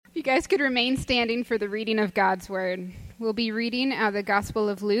You guys could remain standing for the reading of God's Word. We'll be reading out of the Gospel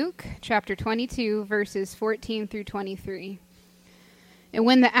of Luke, chapter 22, verses 14 through 23. And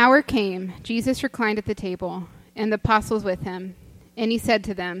when the hour came, Jesus reclined at the table, and the apostles with him. And he said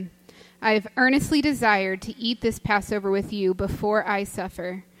to them, I have earnestly desired to eat this Passover with you before I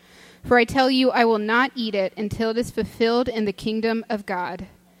suffer. For I tell you, I will not eat it until it is fulfilled in the kingdom of God.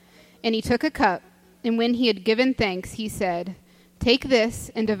 And he took a cup, and when he had given thanks, he said, Take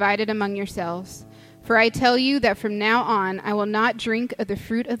this and divide it among yourselves. For I tell you that from now on I will not drink of the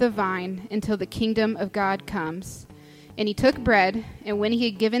fruit of the vine until the kingdom of God comes. And he took bread, and when he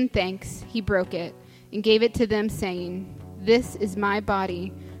had given thanks, he broke it, and gave it to them, saying, This is my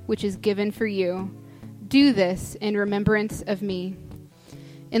body, which is given for you. Do this in remembrance of me.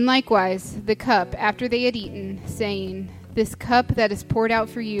 And likewise the cup after they had eaten, saying, This cup that is poured out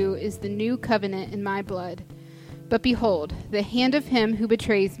for you is the new covenant in my blood. But behold, the hand of him who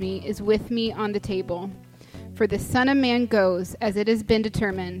betrays me is with me on the table. For the Son of Man goes as it has been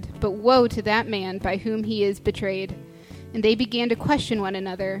determined, but woe to that man by whom he is betrayed. And they began to question one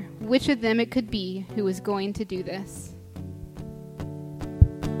another, which of them it could be who was going to do this.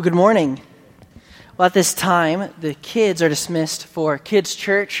 Good morning. Well, at this time, the kids are dismissed for kids'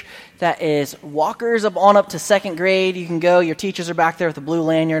 church. That is walkers up to second grade. You can go. Your teachers are back there with a blue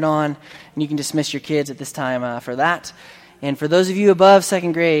lanyard on, and you can dismiss your kids at this time for that. And for those of you above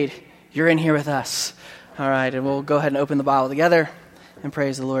second grade, you're in here with us. All right, and we'll go ahead and open the Bible together and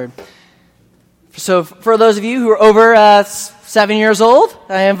praise the Lord. So for those of you who are over 7 years old,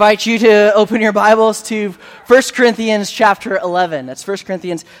 I invite you to open your Bibles to 1 Corinthians chapter 11. That's 1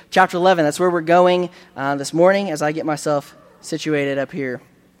 Corinthians chapter 11. That's where we're going this morning as I get myself situated up here.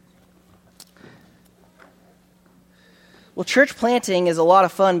 Well, church planting is a lot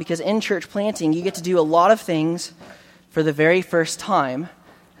of fun because in church planting, you get to do a lot of things for the very first time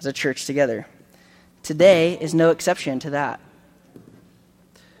as a church together. Today is no exception to that.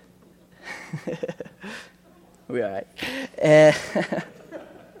 We all right.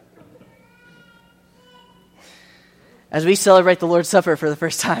 As we celebrate the Lord's Supper for the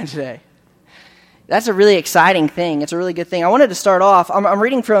first time today. That's a really exciting thing. It's a really good thing. I wanted to start off. I'm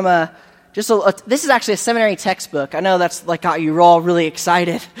reading from this is actually a seminary textbook. I know that's got you all really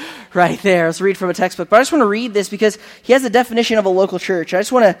excited right there. Let's read from a textbook. But I just want to read this because he has a definition of a local church. I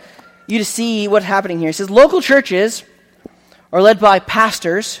just want you to see what's happening here. It says, local churches are led by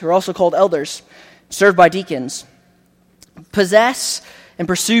pastors, who are also called elders, served by deacons, possess and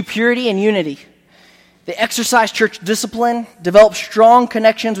pursue purity and unity. They exercise church discipline, develop strong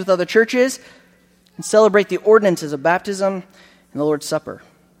connections with other churches, and celebrate the ordinances of baptism and the Lord's Supper.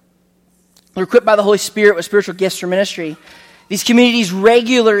 They're equipped by the Holy Spirit with spiritual gifts for ministry. These communities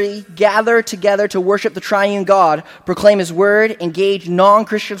regularly gather together to worship the triune God, proclaim His word, engage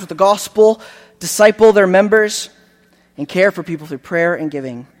non-Christians with the gospel, disciple their members, and care for people through prayer and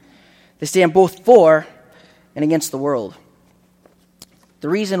giving. They stand both for and against the world. The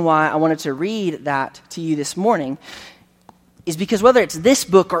reason why I wanted to read that to you this morning is because whether it's this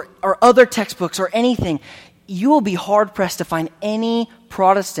book or other textbooks or anything, you will be hard-pressed to find any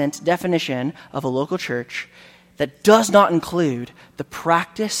Protestant definition of a local church that does not include the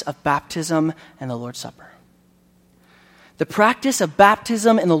practice of baptism and the Lord's Supper. The practice of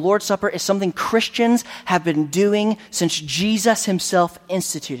baptism and the Lord's Supper is something Christians have been doing since Jesus himself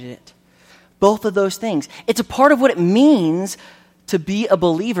instituted it. Both of those things. It's a part of what it means to be a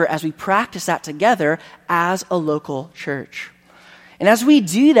believer as we practice that together as a local church. And as we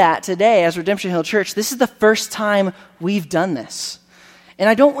do that today as Redemption Hill Church, this is the first time we've done this. And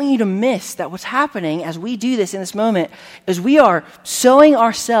I don't want you to miss that what's happening as we do this in this moment is we are sowing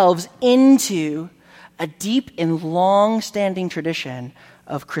ourselves into a deep and long-standing tradition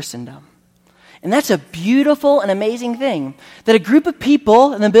of Christendom. And that's a beautiful and amazing thing, that a group of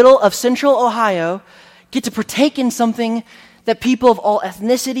people in the middle of central Ohio get to partake in something that people of all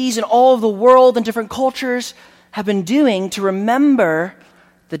ethnicities and all of the world and different cultures have been doing to remember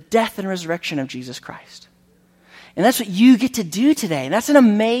the death and resurrection of Jesus Christ. And that's what you get to do today. And that's an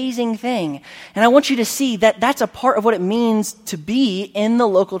amazing thing. And I want you to see that that's a part of what it means to be in the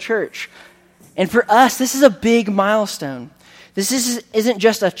local church. And for us, this is a big milestone. This isn't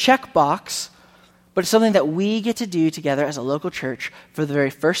just a checkbox, but it's something that we get to do together as a local church for the very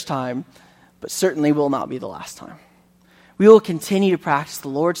first time, but certainly will not be the last time. We will continue to practice the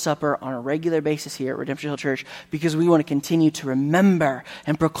Lord's Supper on a regular basis here at Redemption Hill Church because we want to continue to remember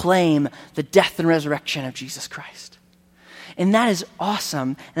and proclaim the death and resurrection of Jesus Christ. And that is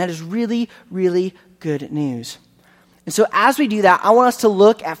awesome, and that is really, really good news. And so as we do that, I want us to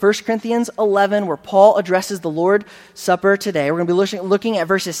look at 1 Corinthians 11, where Paul addresses the Lord's Supper today. We're going to be looking at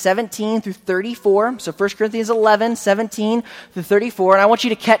verses 17 through 34. So 1 Corinthians 11, 17 through 34. And I want you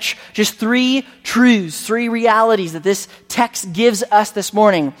to catch just three truths, three realities that this text gives us this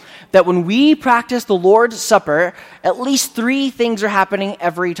morning. That when we practice the Lord's Supper, at least three things are happening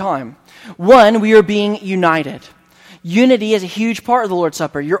every time. One, we are being united. Unity is a huge part of the Lord's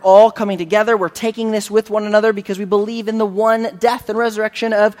Supper. You're all coming together. We're taking this with one another because we believe in the one death and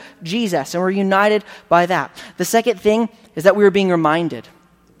resurrection of Jesus, and we're united by that. The second thing is that we are being reminded.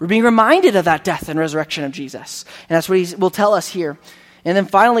 We're being reminded of that death and resurrection of Jesus, and that's what he will tell us here. And then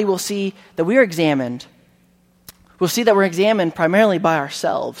finally, we'll see that we are examined. We'll see that we're examined primarily by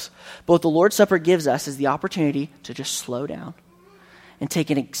ourselves. But what the Lord's Supper gives us is the opportunity to just slow down and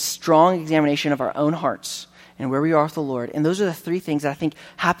take a strong examination of our own hearts and where we are with the Lord. And those are the three things that I think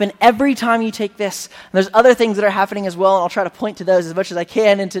happen every time you take this. And there's other things that are happening as well, and I'll try to point to those as much as I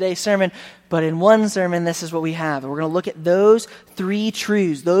can in today's sermon. But in one sermon, this is what we have. And we're going to look at those three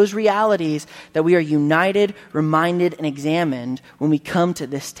truths, those realities that we are united, reminded, and examined when we come to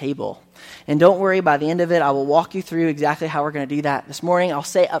this table. And don't worry, by the end of it, I will walk you through exactly how we're going to do that. This morning, I'll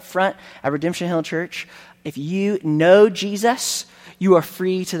say up front at Redemption Hill Church, if you know Jesus, you are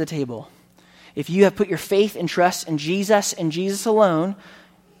free to the table. If you have put your faith and trust in Jesus and Jesus alone,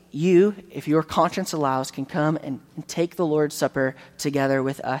 you, if your conscience allows, can come and take the Lord's Supper together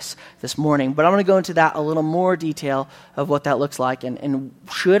with us this morning. But I'm going to go into that a little more detail of what that looks like, and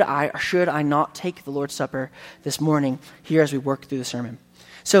should I or should I not take the Lord's Supper this morning here as we work through the sermon.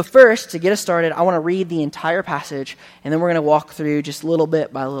 So first, to get us started, I want to read the entire passage, and then we're going to walk through just little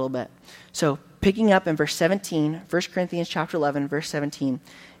bit by little bit. So picking up in verse 17, 1 Corinthians chapter 11, verse 17,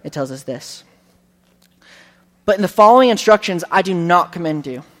 it tells us this. But in the following instructions, I do not commend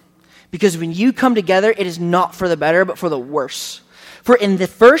you, because when you come together, it is not for the better, but for the worse. For in the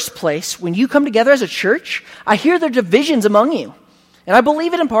first place, when you come together as a church, I hear there are divisions among you, and I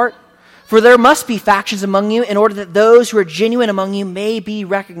believe it in part. For there must be factions among you in order that those who are genuine among you may be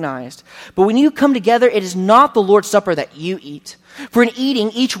recognized. But when you come together, it is not the Lord's Supper that you eat. For in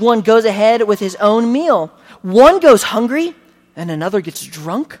eating, each one goes ahead with his own meal. One goes hungry, and another gets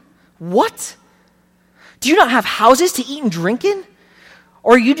drunk. What? Do you not have houses to eat and drink in?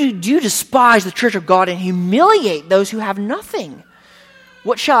 Or do you despise the church of God and humiliate those who have nothing?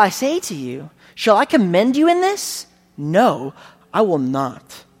 What shall I say to you? Shall I commend you in this? No, I will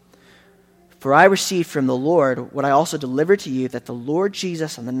not. For I received from the Lord what I also delivered to you, that the Lord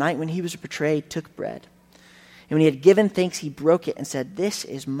Jesus, on the night when he was betrayed, took bread. And when he had given thanks, he broke it and said, "This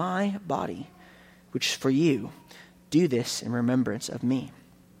is my body, which is for you. Do this in remembrance of me."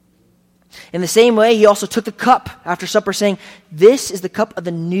 In the same way, he also took the cup after supper, saying, "This is the cup of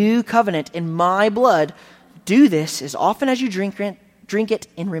the new covenant in my blood. Do this as often as you drink it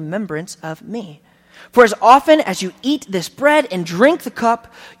in remembrance of me. For as often as you eat this bread and drink the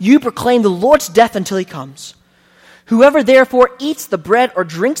cup, you proclaim the Lord's death until he comes. Whoever therefore eats the bread or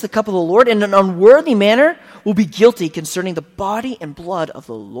drinks the cup of the Lord in an unworthy manner will be guilty concerning the body and blood of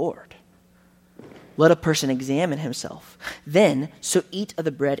the Lord. Let a person examine himself. Then so eat of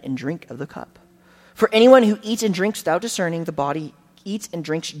the bread and drink of the cup. For anyone who eats and drinks without discerning the body eats and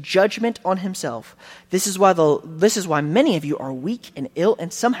drinks judgment on himself. This is why many of you are weak and ill,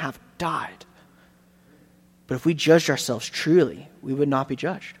 and some have died. But if we judged ourselves truly, we would not be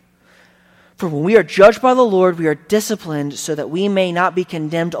judged. For when we are judged by the Lord, we are disciplined so that we may not be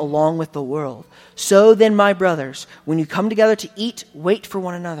condemned along with the world. So then, my brothers, when you come together to eat, wait for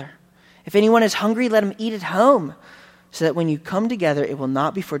one another. If anyone is hungry, let him eat at home, so that when you come together, it will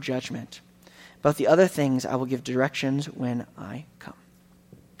not be for judgment. About the other things, I will give directions when I come.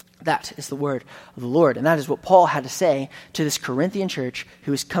 That is the word of the Lord, and that is what Paul had to say to this Corinthian church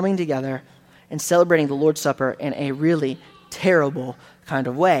who is coming together and celebrating the Lord's Supper in a really terrible kind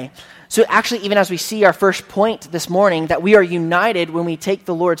of way. So actually, even as we see our first point this morning, that we are united when we take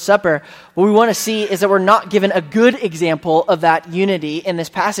the Lord's Supper, what we want to see is that we're not given a good example of that unity in this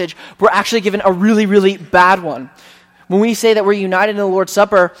passage. We're actually given a really, really bad one. When we say that we're united in the Lord's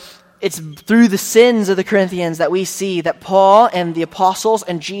Supper, it's through the sins of the Corinthians that we see that Paul and the apostles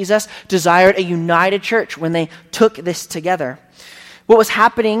and Jesus desired a united church when they took this together. What was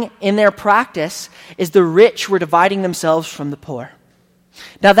happening in their practice is the rich were dividing themselves from the poor.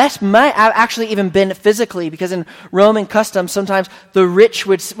 Now, that might have actually even been physically, because in Roman customs, sometimes the rich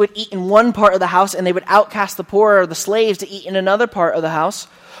would eat in one part of the house and they would outcast the poor or the slaves to eat in another part of the house.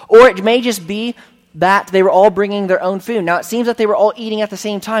 Or it may just be that they were all bringing their own food. Now, it seems that they were all eating at the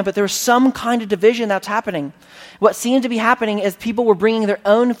same time, but there was some kind of division that's happening. What seemed to be happening is people were bringing their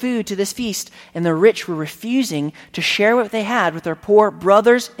own food to this feast, and the rich were refusing to share what they had with their poor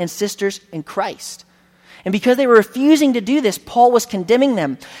brothers and sisters in Christ. And because they were refusing to do this, Paul was condemning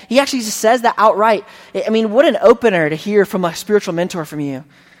them. He actually just says that outright. I mean, what an opener to hear from a spiritual mentor from you.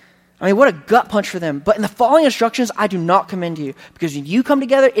 I mean, what a gut punch for them. But in the following instructions, I do not commend you. Because when you come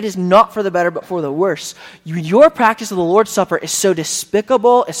together, it is not for the better, but for the worse. Your practice of the Lord's Supper is so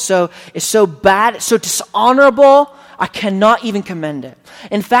despicable, is so bad, it's so dishonorable, I cannot even commend it.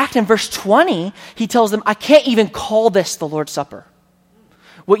 In fact, in verse 20, he tells them, I can't even call this the Lord's Supper.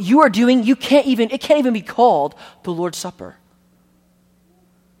 What you are doing, it can't even be called the Lord's Supper.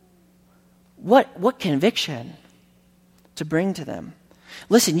 What conviction to bring to them.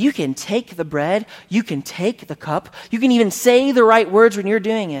 Listen, you can take the bread, you can take the cup, you can even say the right words when you're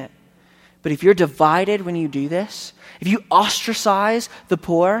doing it. But if you're divided when you do this, if you ostracize the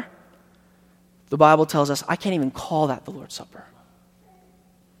poor, the Bible tells us, I can't even call that the Lord's Supper.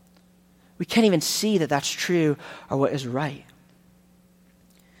 We can't even see that that's true or what is right.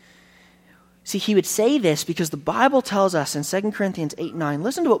 See, he would say this because the Bible tells us in 2 Corinthians 8:9,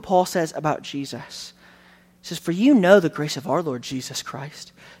 listen to what Paul says about Jesus. He says, for you know the grace of our Lord Jesus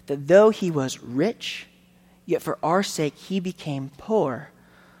Christ, that though he was rich, yet for our sake he became poor,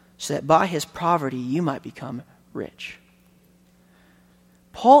 so that by his poverty you might become rich.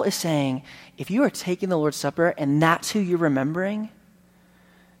 Paul is saying, if you are taking the Lord's Supper and that's who you're remembering,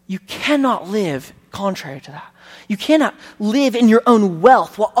 you cannot live contrary to that. You cannot live in your own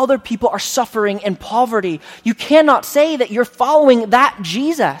wealth while other people are suffering in poverty. You cannot say that you're following that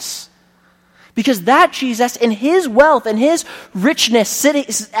Jesus. Because that Jesus, in his wealth and his richness sitting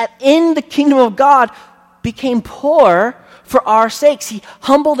in the kingdom of God, became poor for our sakes. He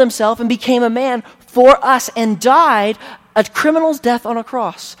humbled himself and became a man for us and died a criminal's death on a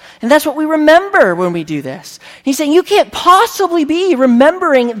cross. And that's what we remember when we do this. He's saying you can't possibly be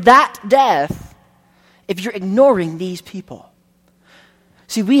remembering that death if you're ignoring these people.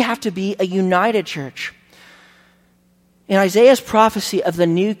 See, we have to be a united church. In Isaiah's prophecy of the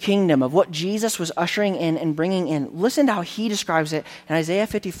new kingdom, of what Jesus was ushering in and bringing in, listen to how he describes it in Isaiah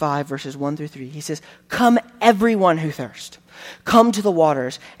 55, verses 1 through 3. He says, come everyone who thirsts, come to the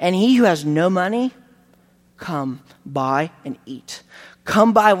waters, and he who has no money, come buy and eat.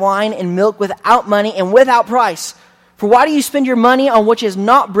 Come buy wine and milk without money and without price. For why do you spend your money on which is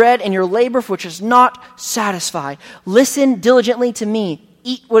not bread and your labor for which is not satisfied? Listen diligently to me.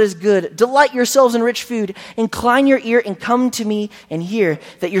 Eat what is good. Delight yourselves in rich food. Incline your ear and come to me and hear,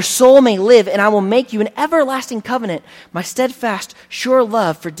 that your soul may live, and I will make you an everlasting covenant, my steadfast, sure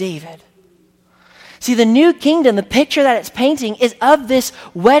love for David. See, the new kingdom, the picture that it's painting is of this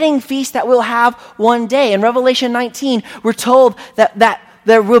wedding feast that we'll have one day. In Revelation 19, we're told that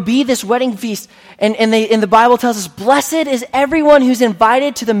there will be this wedding feast. And the Bible tells us, blessed is everyone who's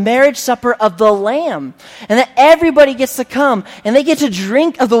invited to the marriage supper of the Lamb. And that everybody gets to come and they get to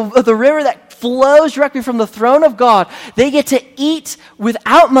drink of the river that flows directly from the throne of God. They get to eat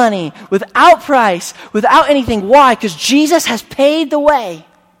without money, without price, without anything. Why? Because Jesus has paid the way.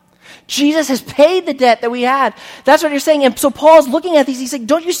 Jesus has paid the debt that we had. That's what you're saying. And so Paul's looking at these. He's like,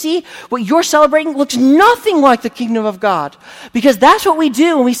 don't you see what you're celebrating looks nothing like the kingdom of God? Because that's what we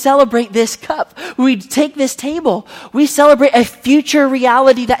do when we celebrate this cup. When we take this table, we celebrate a future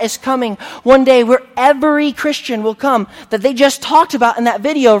reality that is coming one day where every Christian will come that they just talked about in that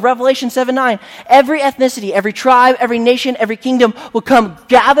video, Revelation 7:9. Every ethnicity, every tribe, every nation, every kingdom will come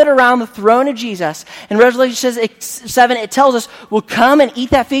gathered around the throne of Jesus. And Revelation 7, it tells us, will come and eat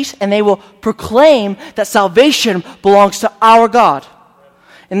that feast, and they will proclaim that salvation belongs to our God.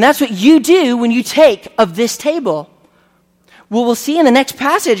 And that's what you do when you take of this table. Well, we'll see in the next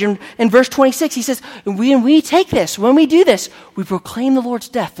passage in verse 26, he says, when we take this, when we do this, we proclaim the Lord's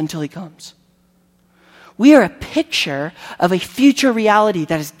death until he comes. We are a picture of a future reality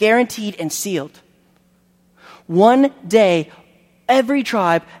that is guaranteed and sealed. One day, every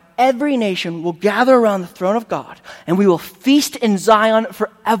tribe, every nation will gather around the throne of God, and we will feast in Zion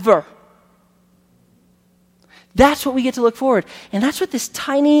forever. That's what we get to look forward. And that's what this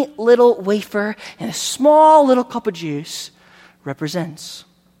tiny little wafer and a small little cup of juice represents.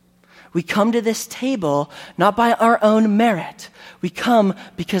 We come to this table not by our own merit. We come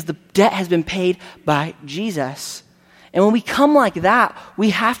because the debt has been paid by Jesus. And when we come like that, we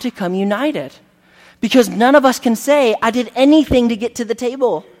have to come united. Because none of us can say, I did anything to get to the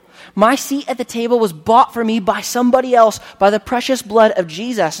table. My seat at the table was bought for me by somebody else, by the precious blood of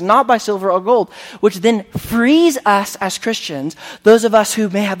Jesus, not by silver or gold, which then frees us as Christians, those of us who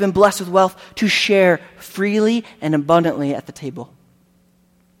may have been blessed with wealth, to share freely and abundantly at the table.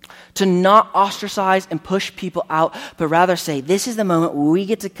 To not ostracize and push people out, but rather say, this is the moment where we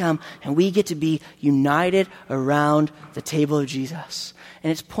get to come and we get to be united around the table of Jesus. And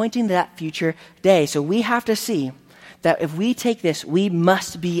it's pointing to that future day. So we have to see that if we take this, we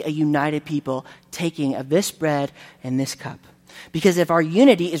must be a united people taking of this bread and this cup. Because if our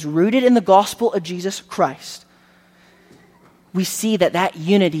unity is rooted in the gospel of Jesus Christ, we see that that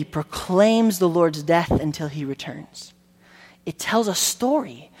unity proclaims the Lord's death until he returns. It tells a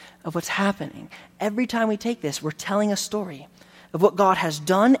story of what's happening. Every time we take this, we're telling a story of what God has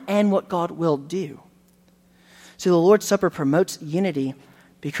done and what God will do. So the Lord's Supper promotes unity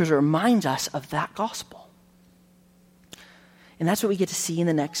because it reminds us of that gospel. And that's what we get to see in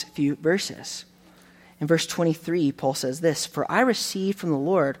the next few verses. In verse 23, Paul says this, "For I received from the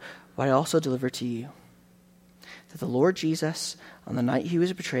Lord what I also delivered to you, that the Lord Jesus, on the night he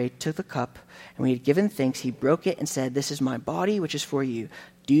was betrayed, took the cup, and when he had given thanks, he broke it and said, 'This is my body, which is for you.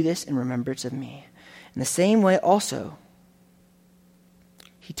 Do this in remembrance of me.' In the same way also,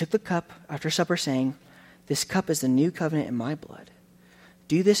 he took the cup after supper, saying, 'This cup is the new covenant in my blood.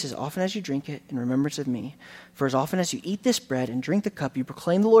 Do this as often as you drink it in remembrance of me. For as often as you eat this bread and drink the cup, you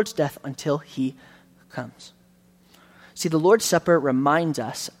proclaim the Lord's death until he comes.'" See, the Lord's Supper reminds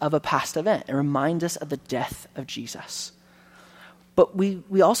us of a past event. It reminds us of the death of Jesus. But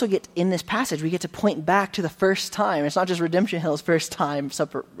we also get, in this passage, we get to point back to the first time. It's not just Redemption Hill's first time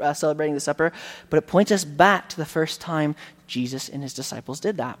celebrating the supper, but it points us back to the first time Jesus and his disciples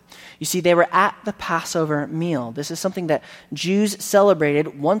did that. You see, they were at the Passover meal. This is something that Jews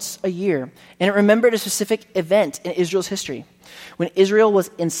celebrated once a year, and it remembered a specific event in Israel's history. When Israel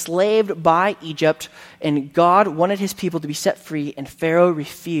was enslaved by Egypt, and God wanted his people to be set free, and Pharaoh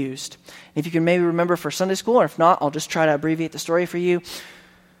refused. And if you can maybe remember for Sunday school, or if not, I'll just try to abbreviate the story for you.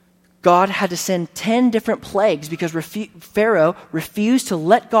 God had to send 10 different plagues because Pharaoh refused to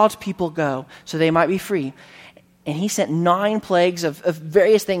let God's people go so they might be free. And he sent 9 plagues of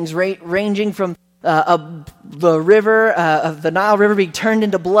various things, ranging from the river, of the Nile River being turned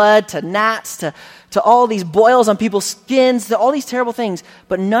into blood, to gnats, to all these boils on people's skins, to all these terrible things.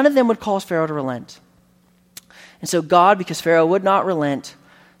 But none of them would cause Pharaoh to relent. And so God, because Pharaoh would not relent,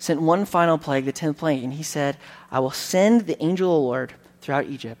 sent one final plague, the 10th plague. And he said, "I will send the angel of the Lord throughout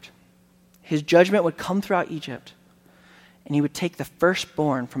Egypt." His judgment would come throughout Egypt, and he would take the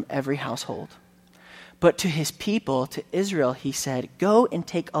firstborn from every household. But to his people, to Israel, he said, "Go and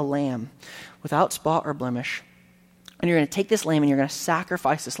take a lamb without spot or blemish. And you're going to take this lamb and you're going to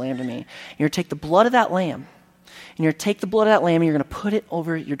sacrifice this lamb to me. And you're going to take the blood of that lamb. And you're going to take the blood of that lamb and you're going to put it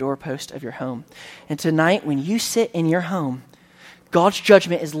over your doorpost of your home. And tonight, when you sit in your home, God's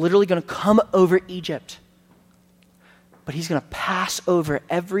judgment is literally going to come over Egypt. But he's going to pass over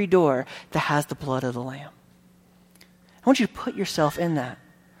every door that has the blood of the lamb." I want you to put yourself in that.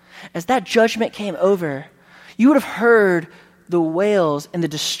 As that judgment came over, you would have heard the wails and the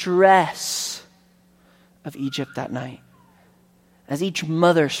distress of Egypt that night, as each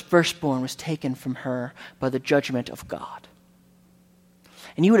mother's firstborn was taken from her by the judgment of God.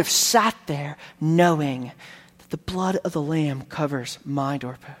 And you would have sat there knowing that the blood of the Lamb covers my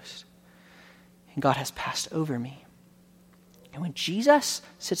doorpost, and God has passed over me. And when Jesus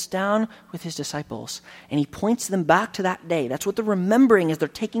sits down with his disciples and he points them back to that day, that's what they're remembering as they're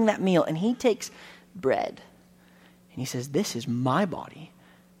taking that meal. And he takes bread and he says, "This is my body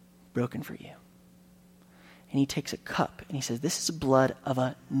broken for you." And he takes a cup and he says, "This is the blood of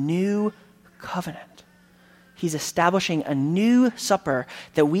a new covenant." He's establishing a new supper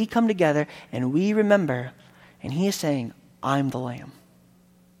that we come together and we remember. And he is saying, "I'm the lamb.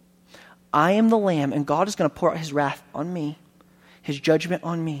 I am the lamb, and God is going to pour out his wrath on me, his judgment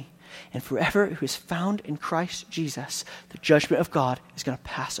on me. And forever who is found in Christ Jesus, the judgment of God is going to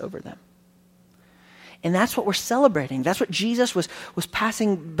pass over them." And that's what we're celebrating. That's what Jesus was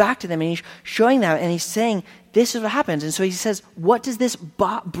passing back to them. And he's showing them, and he's saying, this is what happens. And so he says, what does this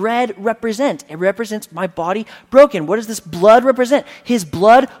bread represent? It represents my body broken. What does this blood represent? His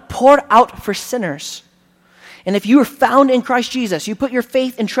blood poured out for sinners. And if you are found in Christ Jesus, you put your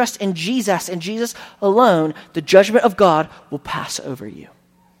faith and trust in Jesus and Jesus alone, the judgment of God will pass over you.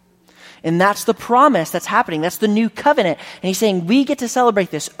 And that's the promise that's happening. That's the new covenant. And he's saying we get to celebrate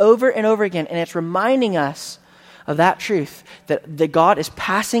this over and over again. And it's reminding us of that truth, that God is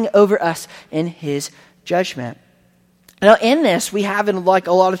passing over us in his judgment. Now, in this, we have in like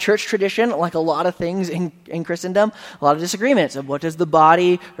a lot of church tradition, like a lot of things in Christendom, a lot of disagreements of what does the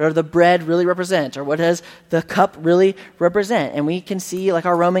body or the bread really represent, or what does the cup really represent. And we can see, like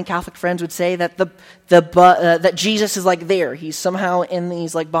our Roman Catholic friends would say, that that Jesus is like there. He's somehow in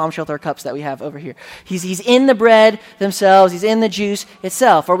these like bomb shelter cups that we have over here. He's in the bread themselves. He's in the juice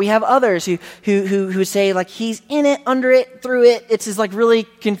itself. Or we have others who say like he's in it, under it, through it. It's this like really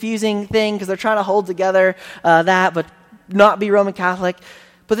confusing thing because they're trying to hold together that, but not be Roman Catholic.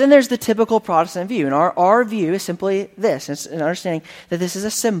 But then there's the typical Protestant view. And our view is simply this. It's an understanding that this is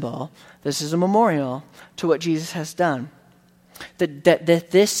a symbol. This is a memorial to what Jesus has done. That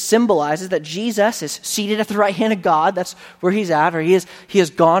this symbolizes that Jesus is seated at the right hand of God. That's where he's at. Or he has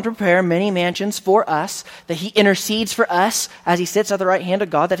gone to prepare many mansions for us. That he intercedes for us as he sits at the right hand of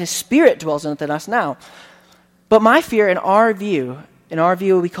God. That his Spirit dwells within us now. But my fear in our view,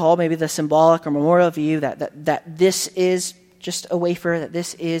 we call maybe the symbolic or memorial view, that this is just a wafer, that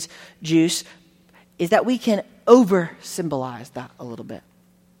this is juice, is that we can over-symbolize that a little bit.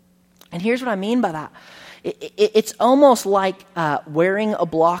 And here's what I mean by that. It's almost like wearing a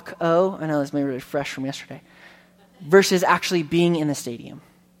block O, I know this may be really fresh from yesterday, versus actually being in the stadium.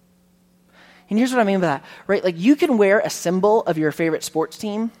 And here's what I mean by that, right? Like you can wear a symbol of your favorite sports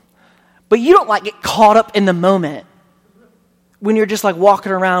team, but you don't like get caught up in the moment when you're just like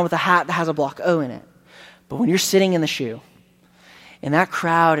walking around with a hat that has a block O in it. But when you're sitting in the shoe and that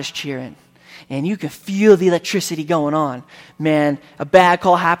crowd is cheering and you can feel the electricity going on, man, a bad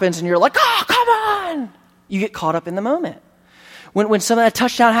call happens and you're like, oh, come on! You get caught up in the moment. When some of that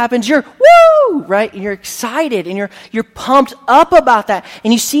touchdown happens, you're woo, right? And you're excited and you're pumped up about that.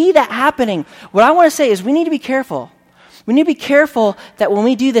 And you see that happening. What I want to say is we need to be careful. We need to be careful that when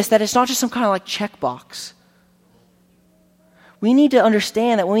we do this, that it's not just some kind of like checkbox. We need to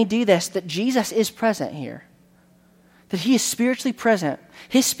understand that when we do this, that Jesus is present here. That he is spiritually present.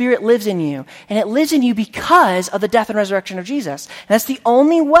 His Spirit lives in you. And it lives in you because of the death and resurrection of Jesus. And that's the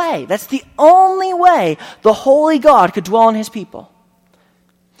only way the holy God could dwell in his people.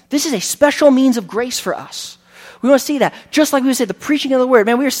 This is a special means of grace for us. We want to see that. Just like we said, the preaching of the word.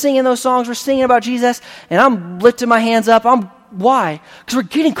 Man, we were singing those songs. We're singing about Jesus. And I'm lifting my hands up. Why? Because we're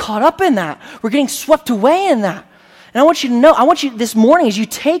getting caught up in that. We're getting swept away in that. And I want you to know, this morning, as you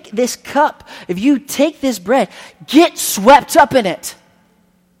take this cup, if you take this bread, get swept up in it.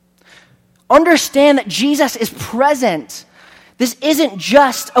 Understand that Jesus is present. This isn't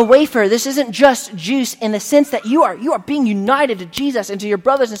just a wafer. This isn't just juice in the sense that you are being united to Jesus and to your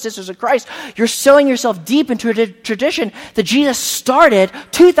brothers and sisters in Christ. You're sowing yourself deep into a tradition that Jesus started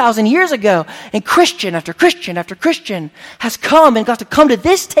 2,000 years ago. And Christian after Christian after Christian has come and got to come to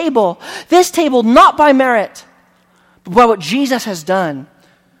this table not by merit, but by what Jesus has done.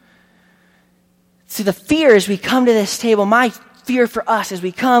 See, the fear as we come to this table, my fear for us is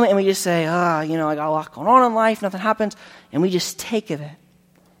we come and we just say, I got a lot going on in life, nothing happens, and we just take of it.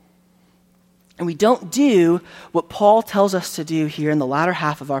 And we don't do what Paul tells us to do here in the latter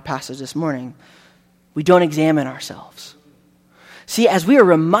half of our passage this morning. We don't examine ourselves. See, as we are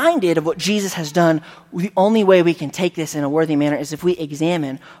reminded of what Jesus has done, the only way we can take this in a worthy manner is if we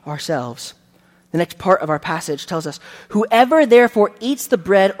examine ourselves. The next part of our passage tells us, whoever therefore eats the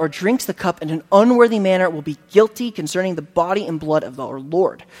bread or drinks the cup in an unworthy manner will be guilty concerning the body and blood of our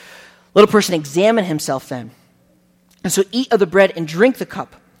Lord. Let a person examine himself then. And so eat of the bread and drink the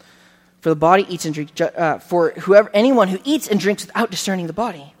cup. For the body eats and drinks, anyone who eats and drinks without discerning the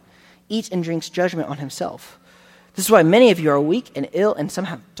body, eats and drinks judgment on himself. This is why many of you are weak and ill and some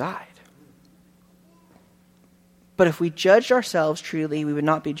have died. But if we judged ourselves truly, we would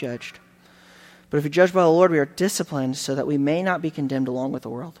not be judged. But if we judge by the Lord, we are disciplined so that we may not be condemned along with the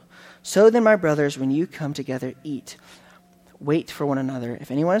world. So then, my brothers, when you come together, eat. Wait for one another.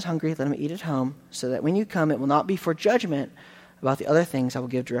 If anyone is hungry, let him eat at home, so that when you come, it will not be for judgment. About the other things, I will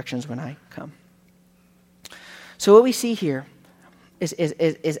give directions when I come. So what we see here is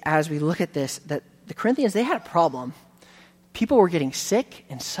as we look at this, that the Corinthians, they had a problem. People were getting sick,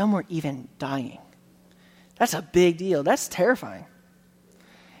 and some were even dying. That's a big deal. That's terrifying.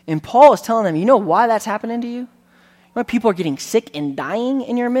 And Paul is telling them, you know why that's happening to you? You know why people are getting sick and dying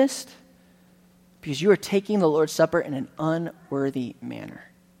in your midst? Because you are taking the Lord's Supper in an unworthy manner.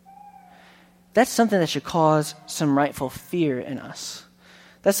 That's something that should cause some rightful fear in us.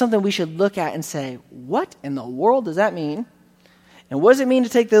 That's something we should look at and say, what in the world does that mean? And what does it mean to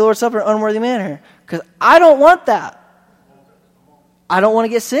take the Lord's Supper in an unworthy manner? Because I don't want that. I don't want to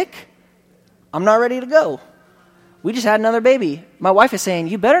get sick. I'm not ready to go. We just had another baby. My wife is saying,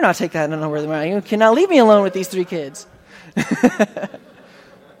 you better not take that in an unworthy manner. You cannot leave me alone with these 3 kids.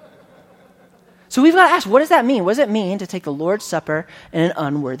 So we've got to ask, what does that mean? What does it mean to take the Lord's Supper in an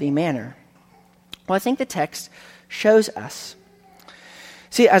unworthy manner? Well, I think the text shows us.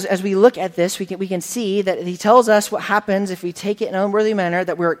 See, as we look at this, we can see that he tells us what happens if we take it in an unworthy manner,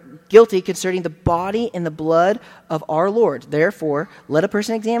 that we're guilty concerning the body and the blood of our Lord. Therefore, let a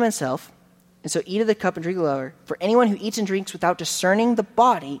person examine himself, and so eat of the cup and drink of the water. For anyone who eats and drinks without discerning the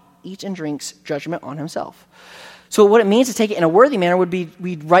body eats and drinks judgment on himself. So what it means to take it in a worthy manner would be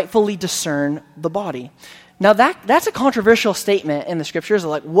we rightfully discern the body. Now that's a controversial statement in the scriptures.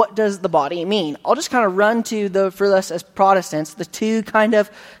 Like, what does the body mean? I'll just kind of run to for us as Protestants, the two kind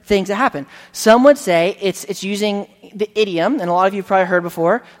of things that happen. Some would say it's using the idiom, and a lot of you have probably heard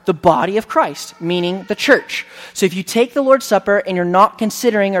before, the body of Christ, meaning the church. So if you take the Lord's Supper and you're not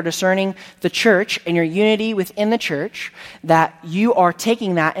considering or discerning the church and your unity within the church, that you are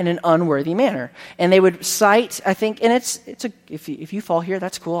taking that in an unworthy manner. And they would cite, I think, and if you fall here,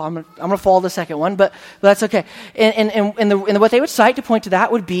 that's cool. I'm gonna follow the second one, but that's okay. And what they would cite to point to that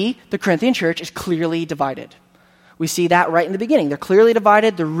would be the Corinthian church is clearly divided. We see that right in the beginning. They're clearly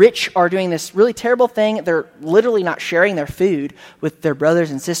divided. The rich are doing this really terrible thing. They're literally not sharing their food with their brothers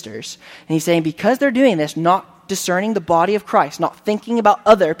and sisters. And he's saying because they're doing this, not discerning the body of Christ, not thinking about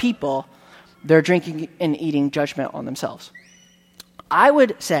other people, they're drinking and eating judgment on themselves. I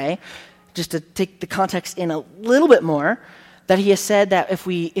would say, just to take the context in a little bit more, that he has said that if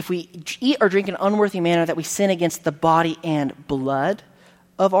we eat or drink in an unworthy manner, that we sin against the body and blood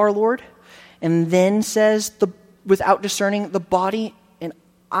of our Lord. And then says without discerning the body, and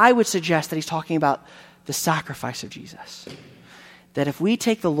I would suggest that he's talking about the sacrifice of Jesus. That if we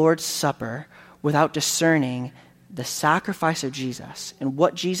take the Lord's Supper without discerning the sacrifice of Jesus and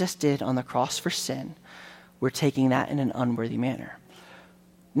what Jesus did on the cross for sin, we're taking that in an unworthy manner.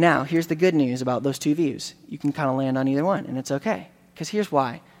 Now, here's the good news about those two views. You can kind of land on either one, and it's okay. Because here's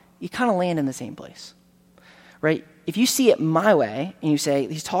why. You kind of land in the same place. Right? If you see it my way, and you say,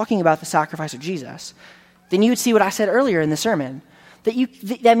 he's talking about the sacrifice of Jesus, then you would see what I said earlier in the sermon,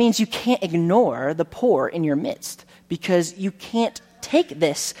 that means you can't ignore the poor in your midst, because you can't take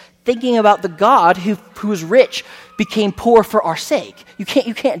this thinking about the God who is rich became poor for our sake. You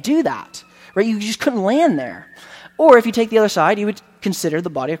can't do that, right? You just couldn't land there. Or if you take the other side, you would consider the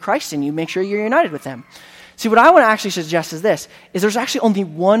body of Christ and you make sure you're united with them. See, what I want to actually suggest is this, is there's actually only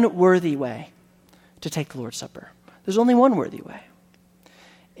one worthy way to take the Lord's Supper. There's only one worthy way,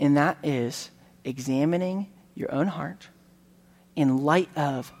 and that is examining your own heart in light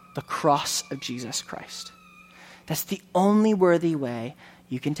of the cross of Jesus Christ. That's the only worthy way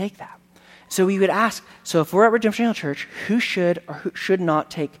you can take that. So we would ask, so if we're at Redemption Hill Church, who should or who should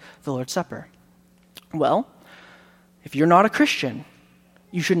not take the Lord's Supper? Well, if you're not a Christian,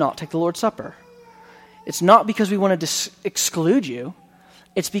 you should not take the Lord's Supper. It's not because we want to exclude you.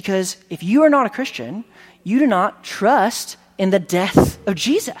 It's because if you are not a Christian, you do not trust in the death of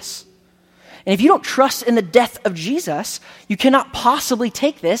Jesus. And if you don't trust in the death of Jesus, you cannot possibly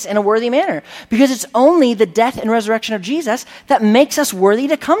take this in a worthy manner, because it's only the death and resurrection of Jesus that makes us worthy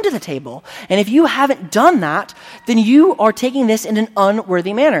to come to the table. And if you haven't done that, then you are taking this in an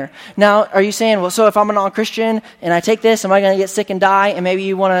unworthy manner. Now, are you saying, well, so if I'm a non-Christian and I take this, am I going to get sick and die? And maybe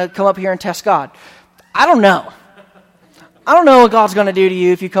you want to come up here and test God. I don't know. I don't know what God's going to do to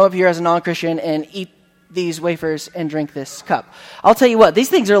you if you come up here as a non-Christian and eat these wafers and drink this cup. I'll tell you what, these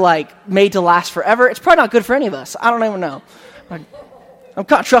things are like made to last forever. It's probably not good for any of us. I don't even know. I'm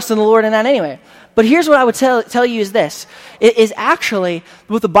not trusting the Lord in that anyway. But here's what I would tell you is this. It is actually,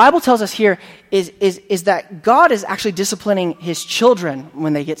 what the Bible tells us here is that God is actually disciplining his children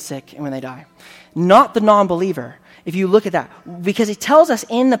when they get sick and when they die. Not the non-believer. If you look at that. Because he tells us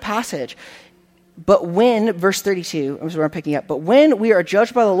in the passage, but when, verse 32, is where I'm picking up, but when we are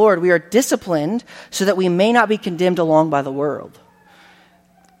judged by the Lord, we are disciplined so that we may not be condemned along by the world.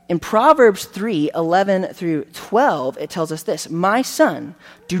 In Proverbs 3:11 through 12, it tells us this, my son,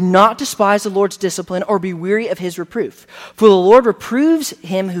 do not despise the Lord's discipline or be weary of his reproof. For the Lord reproves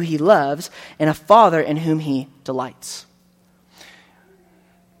him who he loves, and a father in whom he delights.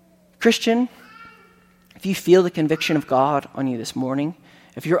 Christian, if you feel the conviction of God on you this morning,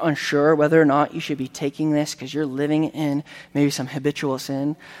 if you're unsure whether or not you should be taking this because you're living in maybe some habitual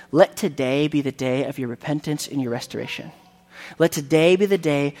sin, let today be the day of your repentance and your restoration. Let today be the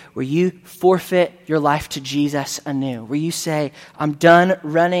day where you forfeit your life to Jesus anew, where you say, I'm done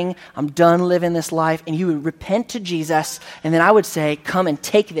running, I'm done living this life, and you would repent to Jesus, and then I would say, come and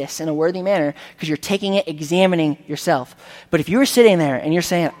take this in a worthy manner because you're taking it, examining yourself. But if you were sitting there and you're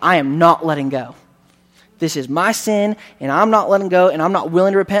saying, I am not letting go, this is my sin, and I'm not letting go, and I'm not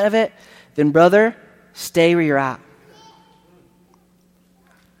willing to repent of it, then brother, stay where you're at.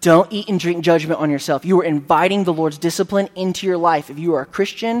 Don't eat and drink judgment on yourself. You are inviting the Lord's discipline into your life if you are a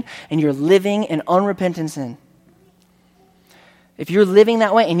Christian and you're living in unrepentant sin. If you're living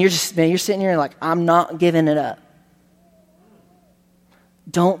that way and you're sitting here like, I'm not giving it up.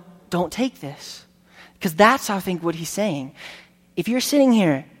 Don't take this. Because that's, I think, what he's saying. If you're sitting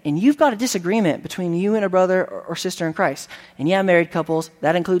here and you've got a disagreement between you and a brother or sister in Christ, and yeah, married couples,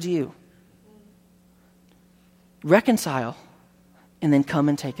 that includes you. Reconcile. And then come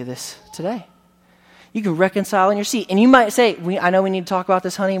and take this today. You can reconcile in your seat. And you might say, I know we need to talk about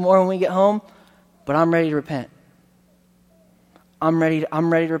this, honey, more when we get home, but I'm ready to repent. I'm ready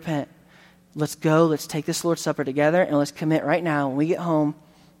to repent. Let's go. Let's take this Lord's Supper together, and let's commit right now. When we get home,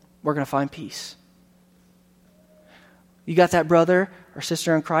 we're going to find peace. You got that brother or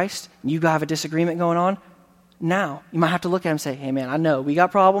sister in Christ, and you have a disagreement going on. Now, you might have to look at him and say, hey man, I know we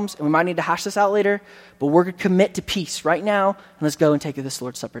got problems and we might need to hash this out later, but we're going to commit to peace right now, and let's go and take this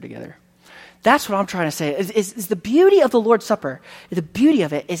Lord's Supper together. That's what I'm trying to say, is the beauty of the Lord's Supper. The beauty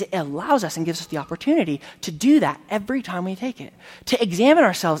of it is it allows us and gives us the opportunity to do that every time we take it, to examine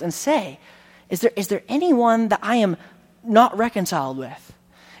ourselves and say, is there anyone that I am not reconciled with?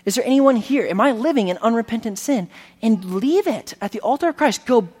 Is there anyone here? Am I living in unrepentant sin? And leave it at the altar of Christ.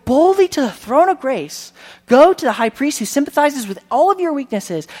 Go boldly to the throne of grace. Go to the high priest who sympathizes with all of your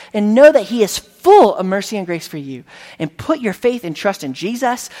weaknesses and know that he is full of mercy and grace for you. And put your faith and trust in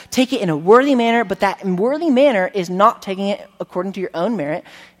Jesus. Take it in a worthy manner, but that worthy manner is not taking it according to your own merit.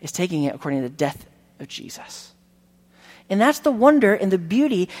 It's taking it according to the death of Jesus. And that's the wonder and the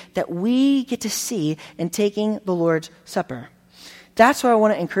beauty that we get to see in taking the Lord's Supper. That's what I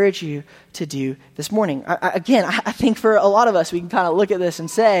want to encourage you to do this morning. I think for a lot of us, we can kind of look at this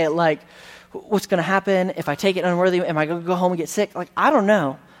and say, like, what's going to happen if I take it unworthy? Am I going to go home and get sick? Like, I don't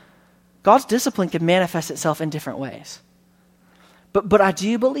know. God's discipline can manifest itself in different ways. But I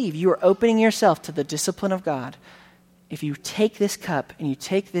do believe you are opening yourself to the discipline of God if you take this cup and you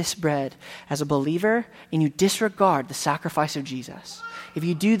take this bread as a believer and you disregard the sacrifice of Jesus. If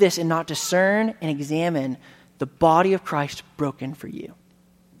you do this and not discern and examine the body of Christ broken for you.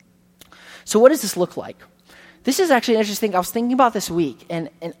 So what does this look like? This is actually an interesting thing. I was thinking about this week, and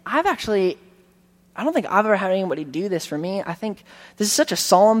I don't think I've ever had anybody do this for me. I think this is such a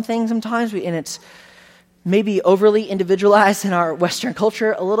solemn thing sometimes, and it's maybe overly individualized in our Western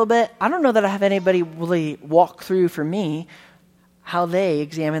culture a little bit. I don't know that I have anybody really walk through for me how they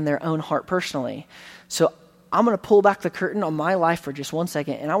examine their own heart personally. So I'm going to pull back the curtain on my life for just 1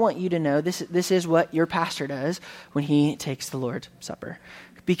 second, and I want you to know this is what your pastor does when he takes the Lord's Supper.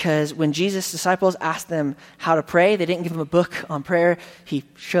 Because when Jesus' disciples asked them how to pray, they didn't give them a book on prayer. He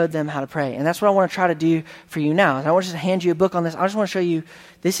showed them how to pray. And that's what I want to try to do for you now. I want to just hand you a book on this. I just want to show you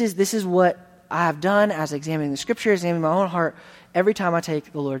this is what I have done as examining the Scripture, examining my own heart every time I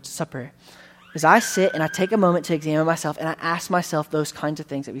take the Lord's Supper. Is I sit and I take a moment to examine myself, and I ask myself those kinds of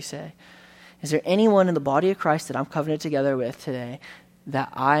things that we say. Is there anyone in the body of Christ that I'm covenanted together with today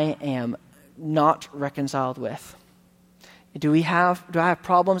that I am not reconciled with? Do I have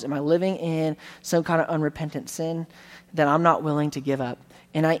problems? Am I living in some kind of unrepentant sin that I'm not willing to give up?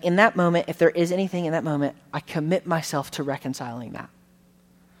 And in that moment, if there is anything in that moment, I commit myself to reconciling that.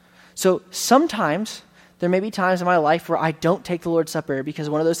 So sometimes there may be times in my life where I don't take the Lord's Supper because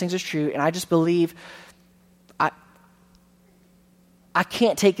one of those things is true, and I just believe I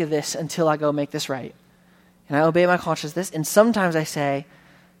can't take this until I go make this right. And I obey my conscience. And sometimes I say,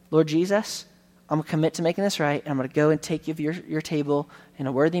 Lord Jesus, I'm going to commit to making this right, and I'm going to go and take your table in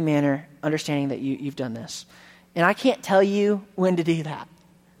a worthy manner, understanding that you've done this. And I can't tell you when to do that.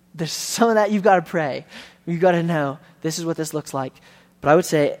 There's some of that you've got to pray. You've got to know this is what this looks like. But I would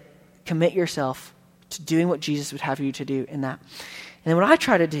say commit yourself to doing what Jesus would have you to do in that. And then what I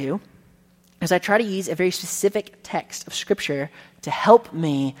try to do is I try to use a very specific text of Scripture to help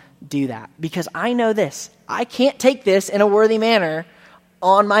me do that. Because I know this. I can't take this in a worthy manner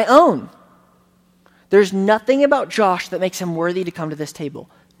on my own. There's nothing about Josh that makes him worthy to come to this table.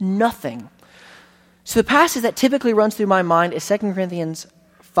 Nothing. So the passage that typically runs through my mind is 2 Corinthians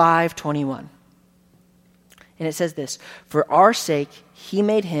 5:21. And it says this, "For our sake he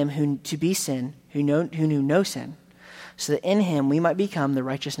made him who to be sin, who knew no sin, so that in him we might become the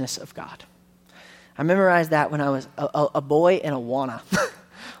righteousness of God." I memorized that when I was a boy in Awana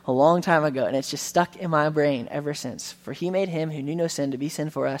a long time ago, and it's just stuck in my brain ever since. For he made him who knew no sin to be sin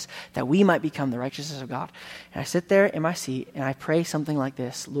for us, that we might become the righteousness of God. And I sit there in my seat, and I pray something like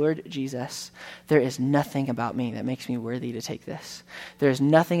this: Lord Jesus, there is nothing about me that makes me worthy to take this. There is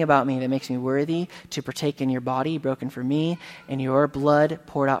nothing about me that makes me worthy to partake in your body broken for me and your blood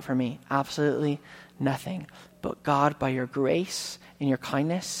poured out for me. Absolutely nothing. But God, by your grace and your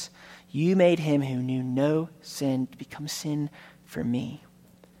kindness, you made him who knew no sin to become sin for me.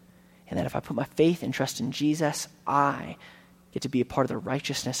 And that if I put my faith and trust in Jesus, I get to be a part of the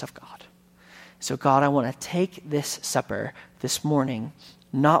righteousness of God. So God, I want to take this supper this morning,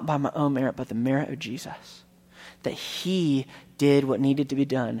 not by my own merit, but the merit of Jesus. That he did what needed to be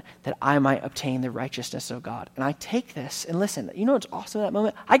done, that I might obtain the righteousness of God. And I take this, and listen, you know what's awesome in that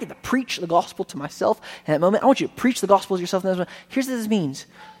moment? I get to preach the gospel to myself in that moment. I want you to preach the gospel to yourself in that moment. Here's what this means.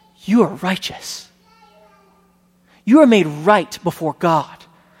 You are righteous. You are made right before God.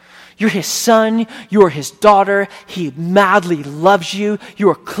 You're his son. You are his daughter. He madly loves you. You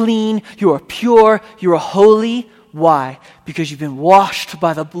are clean. You are pure. You are holy. Why? Because you've been washed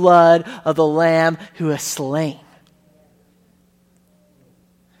by the blood of the Lamb who is slain.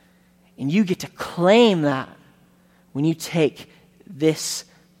 And you get to claim that when you take this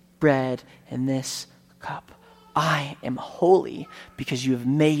bread and this cup. I am holy because you have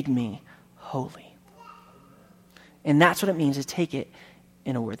made me holy. And that's what it means to take it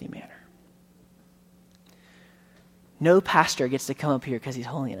in a worthy manner. No pastor gets to come up here because he's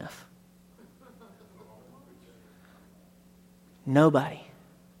holy enough. Nobody.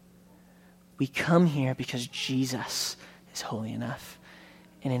 We come here because Jesus is holy enough.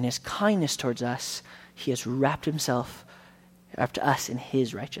 And in his kindness towards us, he has wrapped us in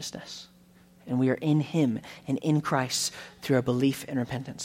his righteousness. And we are in him and in Christ through our belief and repentance.